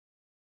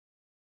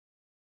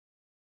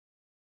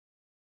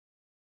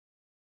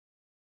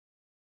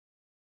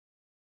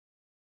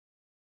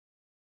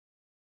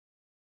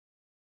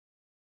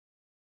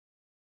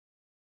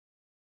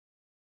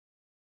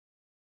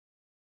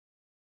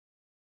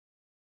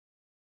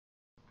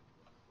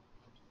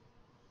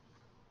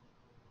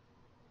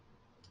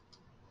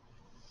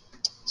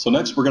So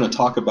next we're going to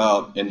talk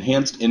about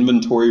Enhanced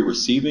Inventory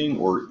Receiving,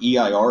 or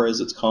EIR as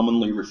it's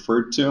commonly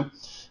referred to.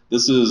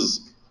 This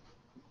is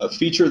a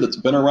feature that's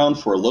been around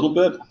for a little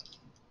bit.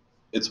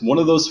 It's one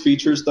of those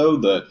features though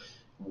that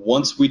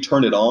once we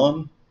turn it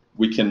on,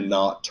 we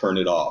cannot turn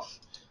it off.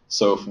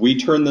 So if we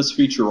turn this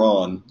feature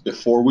on,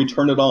 before we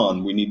turn it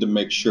on, we need to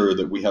make sure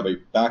that we have a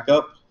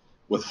backup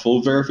with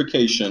full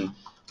verification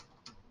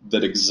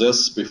that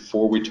exists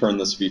before we turn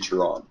this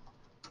feature on.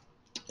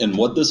 And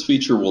what this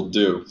feature will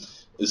do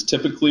is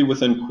typically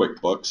within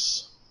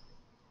QuickBooks,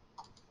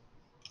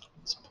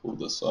 let's pull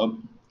this up,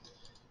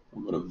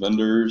 we'll go to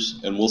vendors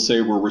and we'll say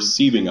we're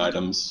receiving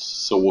items,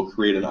 so we'll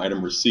create an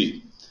item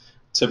receipt.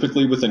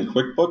 Typically within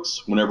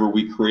QuickBooks, whenever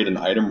we create an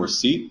item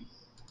receipt,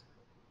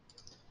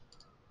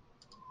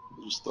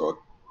 we'll just throw a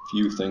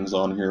few things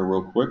on here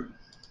real quick.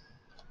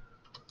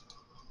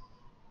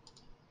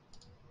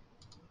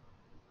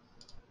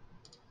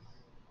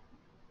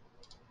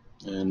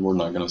 And we're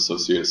not going to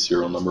associate a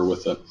serial number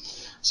with it.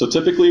 So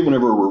typically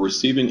whenever we're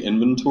receiving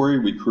inventory,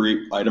 we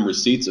create item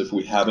receipts if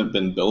we haven't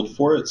been billed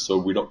for it.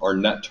 So our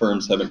net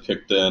terms haven't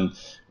kicked in,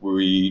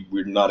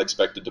 we're not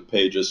expected to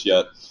pay just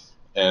yet,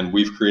 and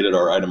we've created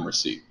our item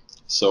receipt.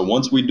 So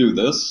once we do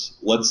this,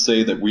 let's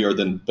say that we are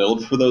then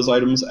billed for those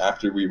items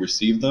after we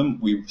receive them.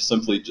 We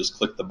simply just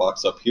click the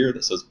box up here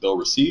that says bill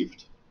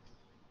received.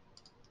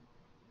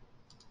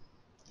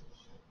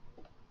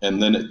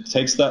 And then it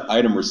takes that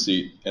item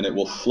receipt and it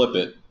will flip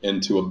it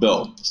into a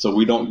bill. So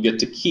we don't get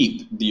to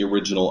keep the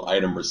original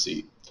item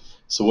receipt.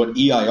 So what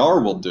EIR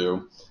will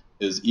do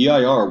is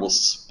EIR will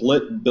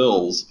split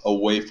bills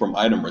away from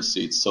item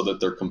receipts so that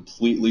they're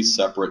completely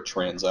separate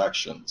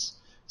transactions.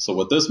 So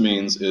what this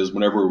means is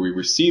whenever we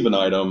receive an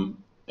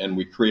item and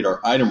we create our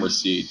item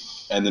receipt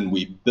and then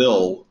we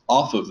bill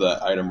off of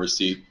that item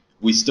receipt,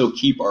 we still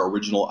keep our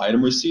original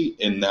item receipt,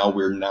 and now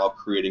we're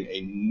creating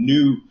a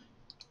new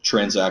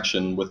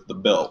transaction with the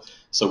bill.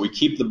 So we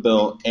keep the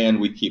bill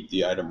and we keep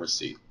the item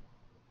receipt.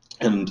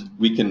 And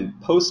we can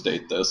post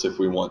date this if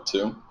we want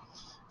to.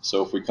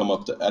 So if we come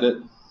up to edit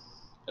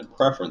and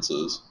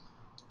preferences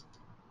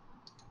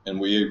and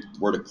we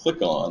were to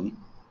click on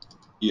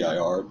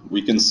EIR,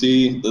 we can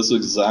see this is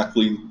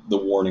exactly the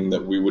warning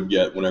that we would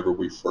get whenever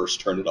we first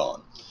turn it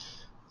on.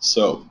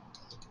 So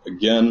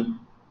again,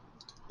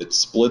 it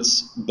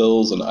splits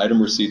bills and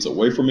item receipts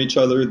away from each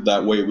other.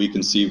 That way we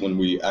can see when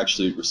we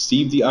actually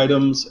receive the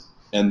items,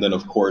 and then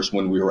of course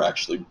when we were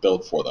actually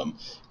billed for them.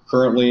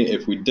 Currently,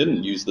 if we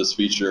didn't use this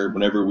feature,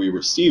 whenever we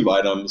receive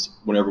items,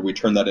 whenever we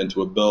turn that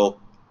into a bill,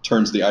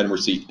 turns the item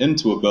receipt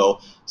into a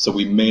bill, so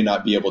we may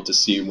not be able to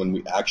see when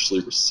we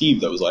actually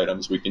receive those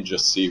items. We can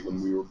just see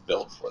when we were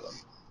billed for them.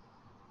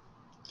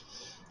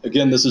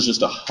 Again, this is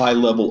just a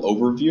high-level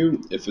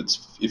overview.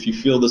 If you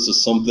feel this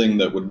is something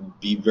that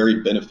would be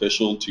very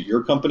beneficial to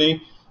your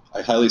company,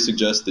 I highly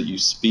suggest that you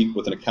speak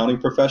with an accounting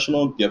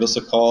professional. Give us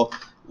a call.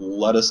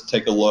 Let us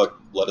take a look.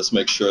 Let us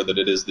make sure that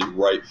it is the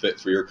right fit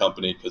for your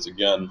company, because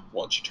again,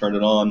 once you turn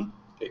it on,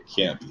 it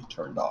can't be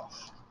turned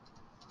off.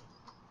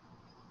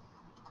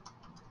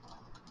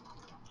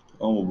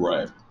 All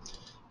right.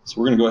 So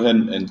we're going to go ahead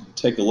and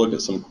take a look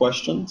at some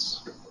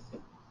questions.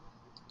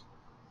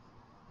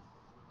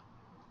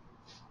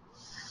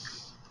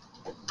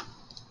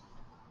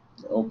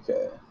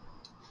 Okay.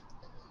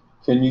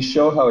 Can you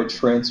show how I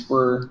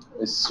transfer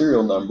a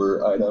serial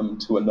number item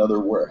to another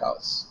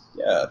warehouse?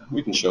 Yeah,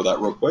 we can show that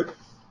real quick.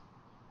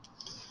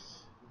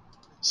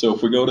 So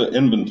if we go to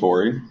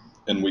inventory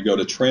and we go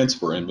to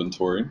transfer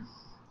inventory,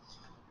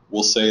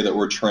 we'll say that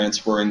we're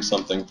transferring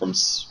something from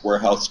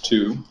warehouse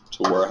 2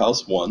 to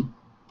warehouse 1.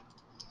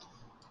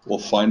 We'll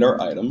find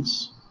our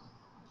items.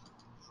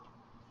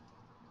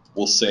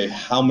 We'll say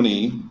how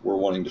many we're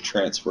wanting to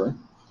transfer.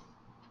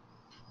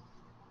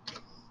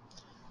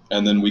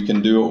 And then we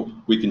can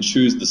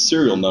choose the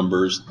serial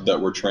numbers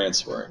that we're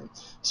transferring.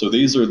 So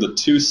these are the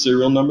 2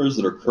 serial numbers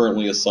that are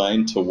currently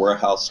assigned to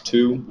warehouse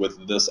 2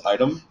 with this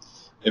item.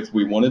 If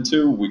we wanted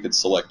to, we could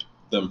select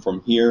them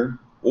from here,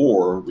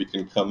 or we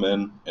can come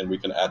in and we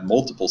can add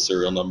multiple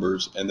serial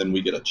numbers, and then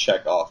we get a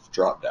check off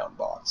drop down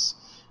box.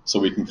 So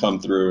we can come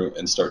through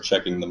and start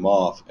checking them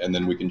off, and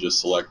then we can just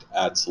select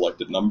add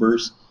selected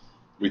numbers.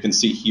 We can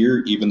see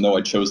here, even though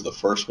I chose the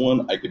first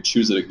one, I could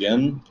choose it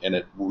again and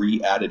it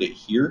re-added it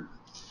here.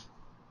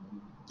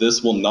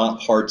 This will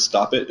not hard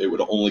stop it. It would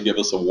only give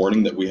us a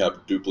warning that we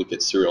have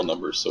duplicate serial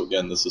numbers. So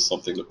again, this is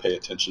something to pay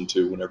attention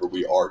to whenever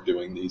we are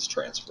doing these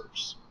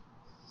transfers.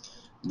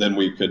 Then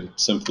we could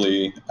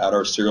simply add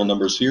our serial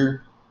numbers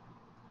here,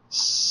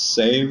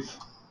 save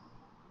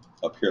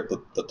up here at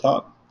the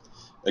top.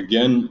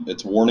 Again,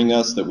 it's warning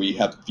us that we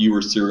have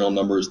fewer serial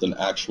numbers than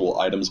actual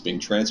items being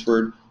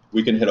transferred.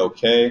 We can hit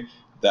OK.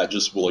 That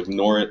just will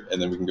ignore it,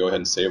 and then we can go ahead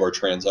and save our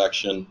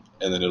transaction,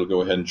 and then it'll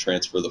go ahead and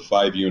transfer the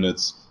 5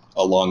 units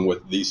along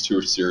with these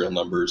 2 serial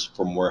numbers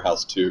from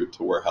warehouse 2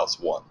 to warehouse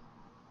 1.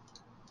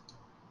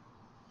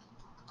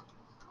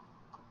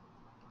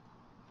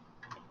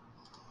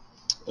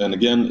 And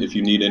again, if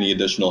you need any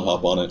additional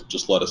help on it,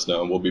 just let us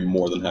know, and we'll be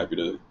more than happy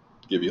to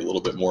give you a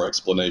little bit more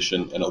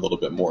explanation and a little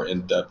bit more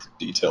in-depth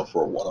detail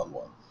for a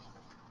one-on-one.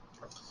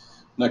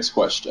 Next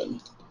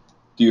question.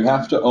 Do you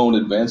have to own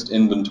Advanced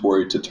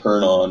Inventory to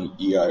turn on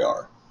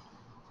EIR?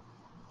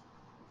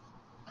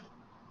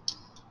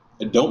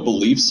 I don't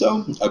believe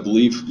so. I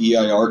believe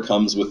EIR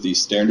comes with the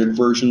standard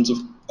versions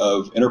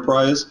of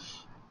Enterprise.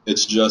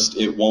 It's just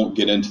it won't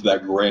get into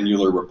that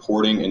granular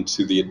reporting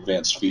into the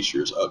advanced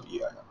features of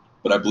EIR.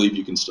 But I believe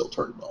you can still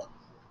turn it on.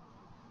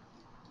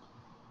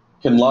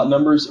 Can lot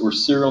numbers or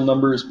serial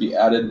numbers be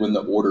added when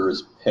the order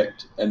is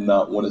picked and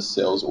not when a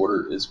sales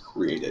order is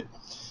created?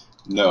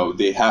 No,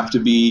 they have to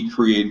be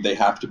created. They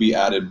have to be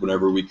added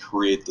whenever we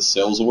create the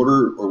sales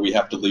order, or we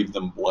have to leave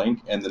them blank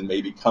and then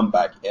maybe come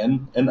back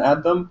in and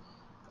add them.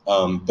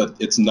 But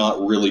it's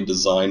not really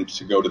designed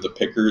to go to the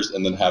pickers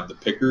and then have the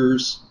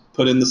pickers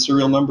put in the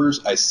serial numbers.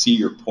 I see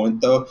your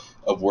point, though,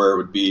 of where it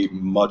would be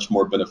much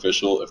more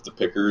beneficial if the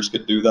pickers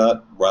could do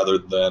that rather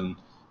than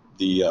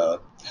the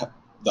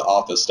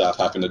office staff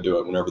having to do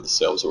it whenever the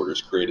sales order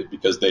is created,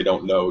 because they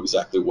don't know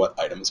exactly what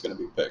item is going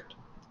to be picked.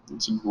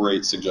 It's a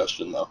great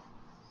suggestion, though.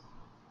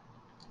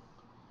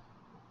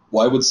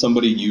 Why would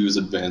somebody use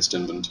Advanced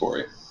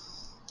Inventory?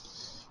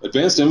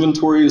 Advanced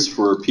Inventory is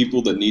for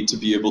people that need to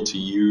be able to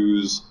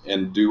use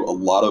and do a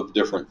lot of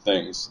different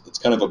things. It's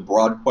kind of a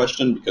broad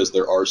question because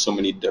there are so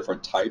many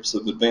different types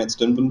of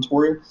Advanced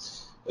Inventory.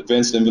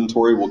 Advanced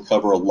Inventory will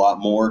cover a lot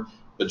more,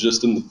 but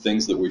just in the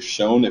things that we've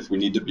shown, if we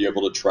need to be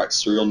able to track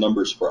serial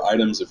numbers for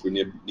items, if we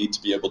need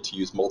to be able to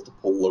use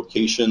multiple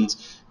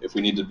locations, if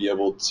we need to be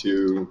able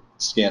to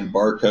scan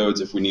barcodes,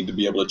 if we need to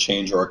be able to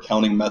change our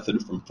accounting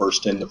method from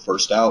first in to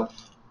first out,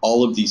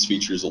 all of these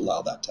features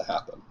allow that to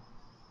happen.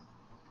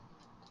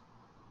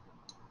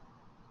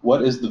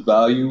 What is the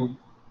value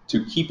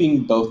to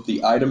keeping both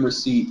the item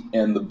receipt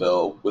and the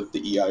bill with the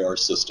EIR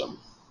system?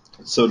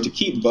 So to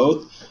keep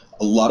both,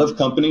 a lot of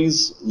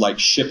companies, like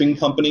shipping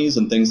companies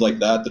and things like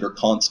that are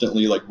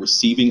constantly like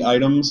receiving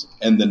items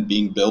and then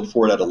being billed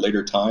for it at a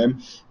later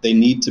time, they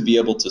need to be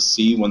able to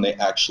see when they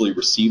actually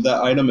receive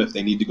that item if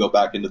they need to go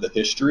back into the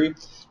history.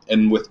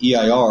 And with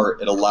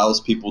EIR, it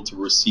allows people to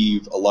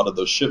receive a lot of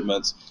those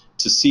shipments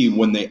to see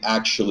when they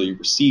actually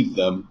received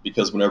them,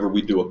 because whenever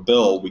we do a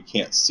bill, we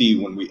can't see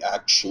when we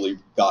actually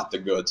got the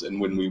goods and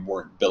when we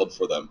weren't billed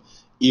for them.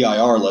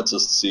 EIR lets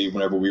us see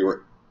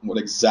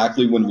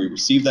exactly when we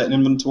received that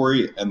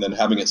inventory, and then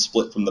having it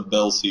split from the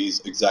bill sees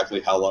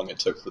exactly how long it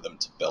took for them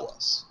to bill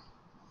us.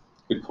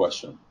 Good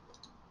question.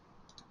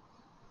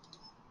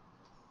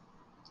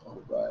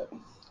 All right.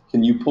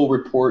 Can you pull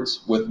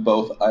reports with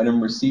both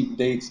item receipt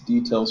dates,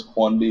 details,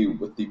 quantity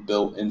with the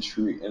bill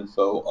entry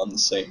info on the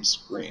same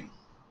screen?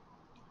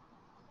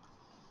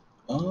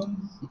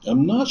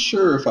 I'm not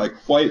sure if I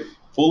quite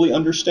fully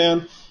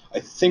understand.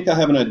 I think I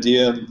have an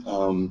idea.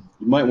 You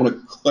might want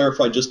to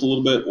clarify just a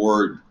little bit,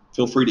 or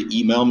feel free to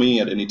email me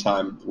at any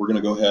time. We're going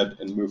to go ahead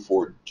and move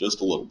forward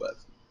just a little bit.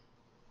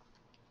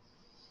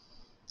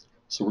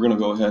 So we're going to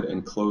go ahead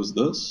and close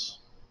this.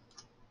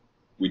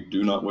 We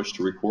do not wish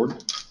to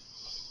record.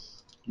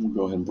 We'll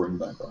go ahead and bring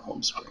back our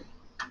home screen.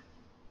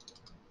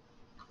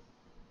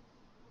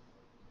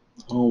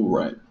 All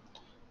right.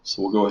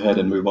 So we'll go ahead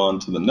and move on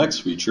to the next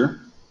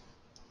feature.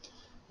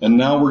 And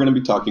now we're going to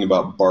be talking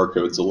about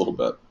barcodes a little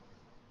bit.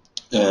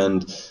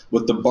 And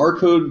with the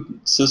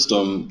barcode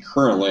system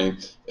currently,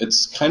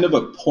 it's kind of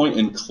a point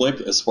and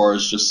click as far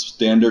as just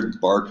standard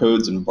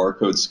barcodes and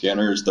barcode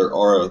scanners. There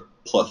are a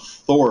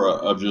plethora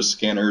of just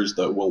scanners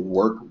that will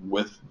work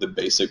with the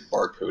basic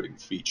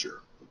barcoding feature.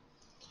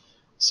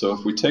 So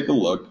if we take a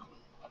look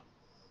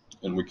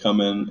and we come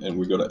in and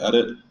we go to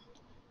Edit,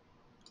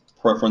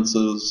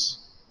 Preferences,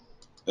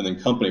 and then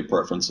Company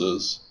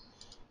Preferences,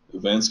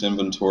 Advanced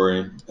Inventory,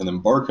 and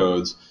then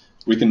Barcodes,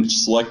 we can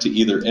select to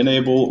either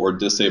enable or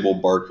disable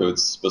barcodes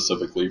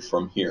specifically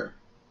from here.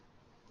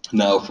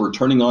 Now, if we're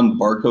turning on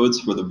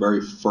barcodes for the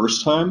very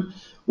first time,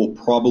 we'll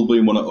probably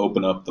want to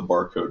open up the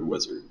barcode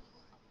wizard.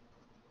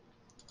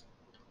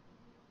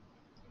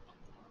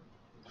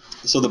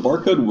 So the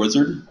barcode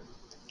wizard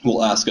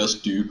will ask us,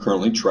 do you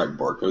currently track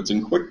barcodes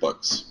in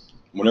QuickBooks?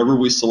 Whenever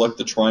we select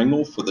the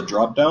triangle for the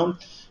drop-down,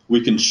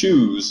 we can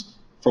choose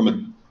from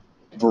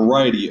a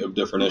variety of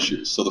different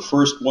issues. So the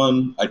first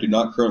one, I do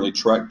not currently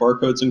track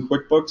barcodes in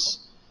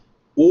QuickBooks,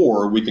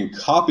 or we can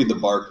copy the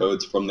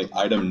barcodes from the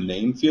item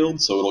name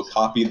field, so it'll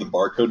copy the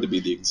barcode to be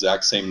the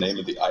exact same name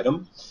of the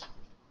item,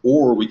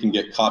 or we can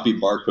get copy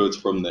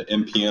barcodes from the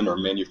MPN or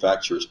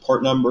manufacturer's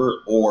part number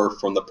or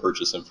from the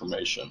purchase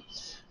information.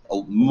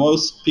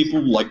 Most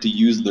people like to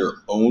use their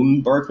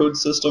own barcode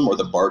system or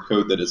the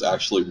barcode that is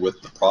actually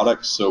with the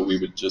product, so we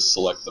would just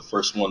select the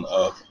first one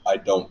of I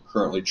don't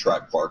currently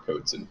track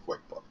barcodes in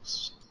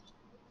QuickBooks.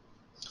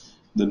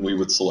 Then we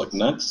would select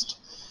Next.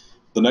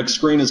 The next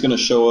screen is going to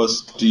show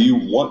us, do you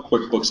want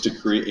QuickBooks to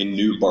create a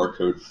new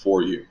barcode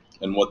for you?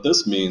 And what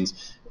this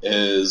means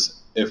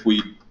is if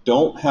we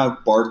don't have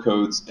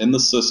barcodes in the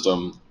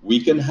system,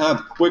 we can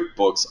have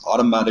QuickBooks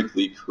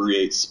automatically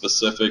create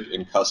specific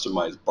and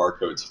customized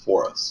barcodes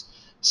for us.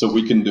 So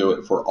we can do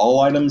it for all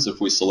items if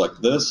we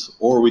select this,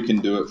 or we can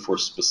do it for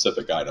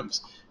specific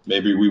items.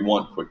 Maybe we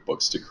want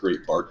QuickBooks to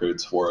create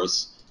barcodes for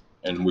us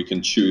and we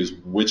can choose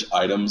which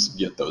items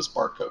get those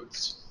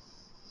barcodes.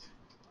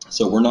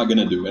 So we're not going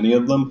to do any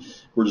of them.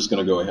 We're just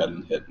going to go ahead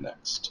and hit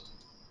next.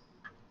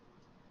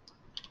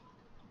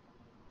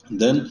 And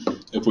then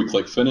if we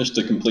click finish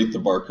to complete the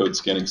barcode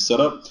scanning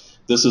setup,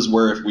 this is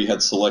where if we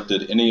had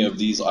selected any of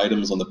these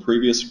items on the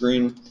previous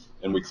screen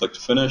and we clicked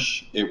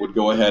finish, it would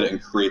go ahead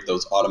and create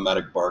those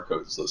automatic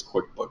barcodes, those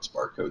QuickBooks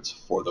barcodes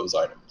for those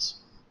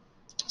items.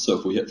 So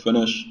if we hit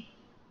finish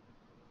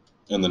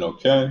and then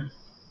OK, and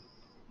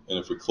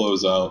if we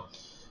close out,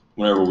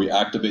 whenever we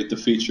activate the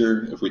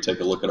feature, if we take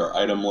a look at our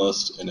item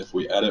list and if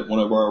we edit one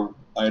of our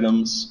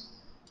items,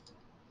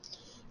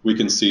 we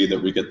can see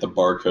that we get the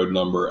barcode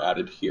number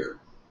added here.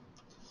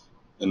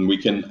 And we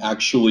can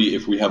actually,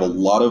 if we have a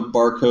lot of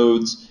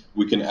barcodes,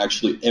 we can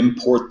actually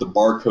import the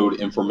barcode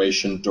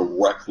information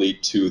directly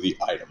to the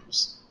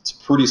items. It's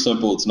pretty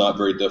simple, it's not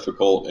very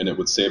difficult, and it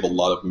would save a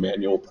lot of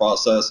manual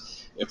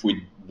process. If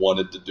we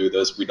wanted to do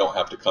this, we don't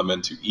have to come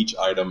into each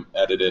item,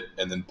 edit it,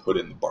 and then put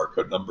in the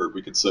barcode number.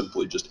 We could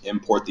simply just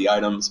import the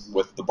items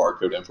with the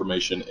barcode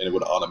information, and it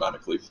would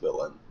automatically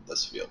fill in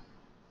this field.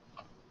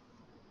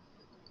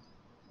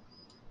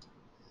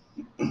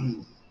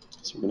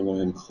 So we're going to go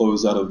ahead and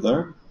close out of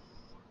there.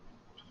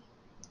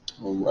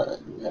 All right,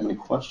 do we have any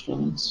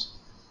questions?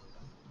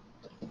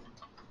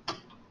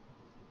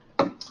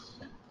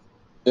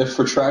 If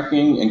for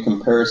tracking and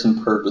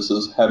comparison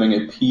purposes, having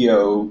a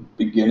PO,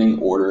 beginning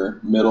order,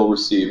 middle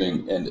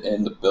receiving, and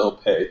end bill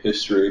pay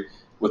history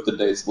with the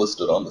dates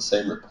listed on the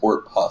same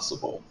report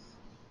possible?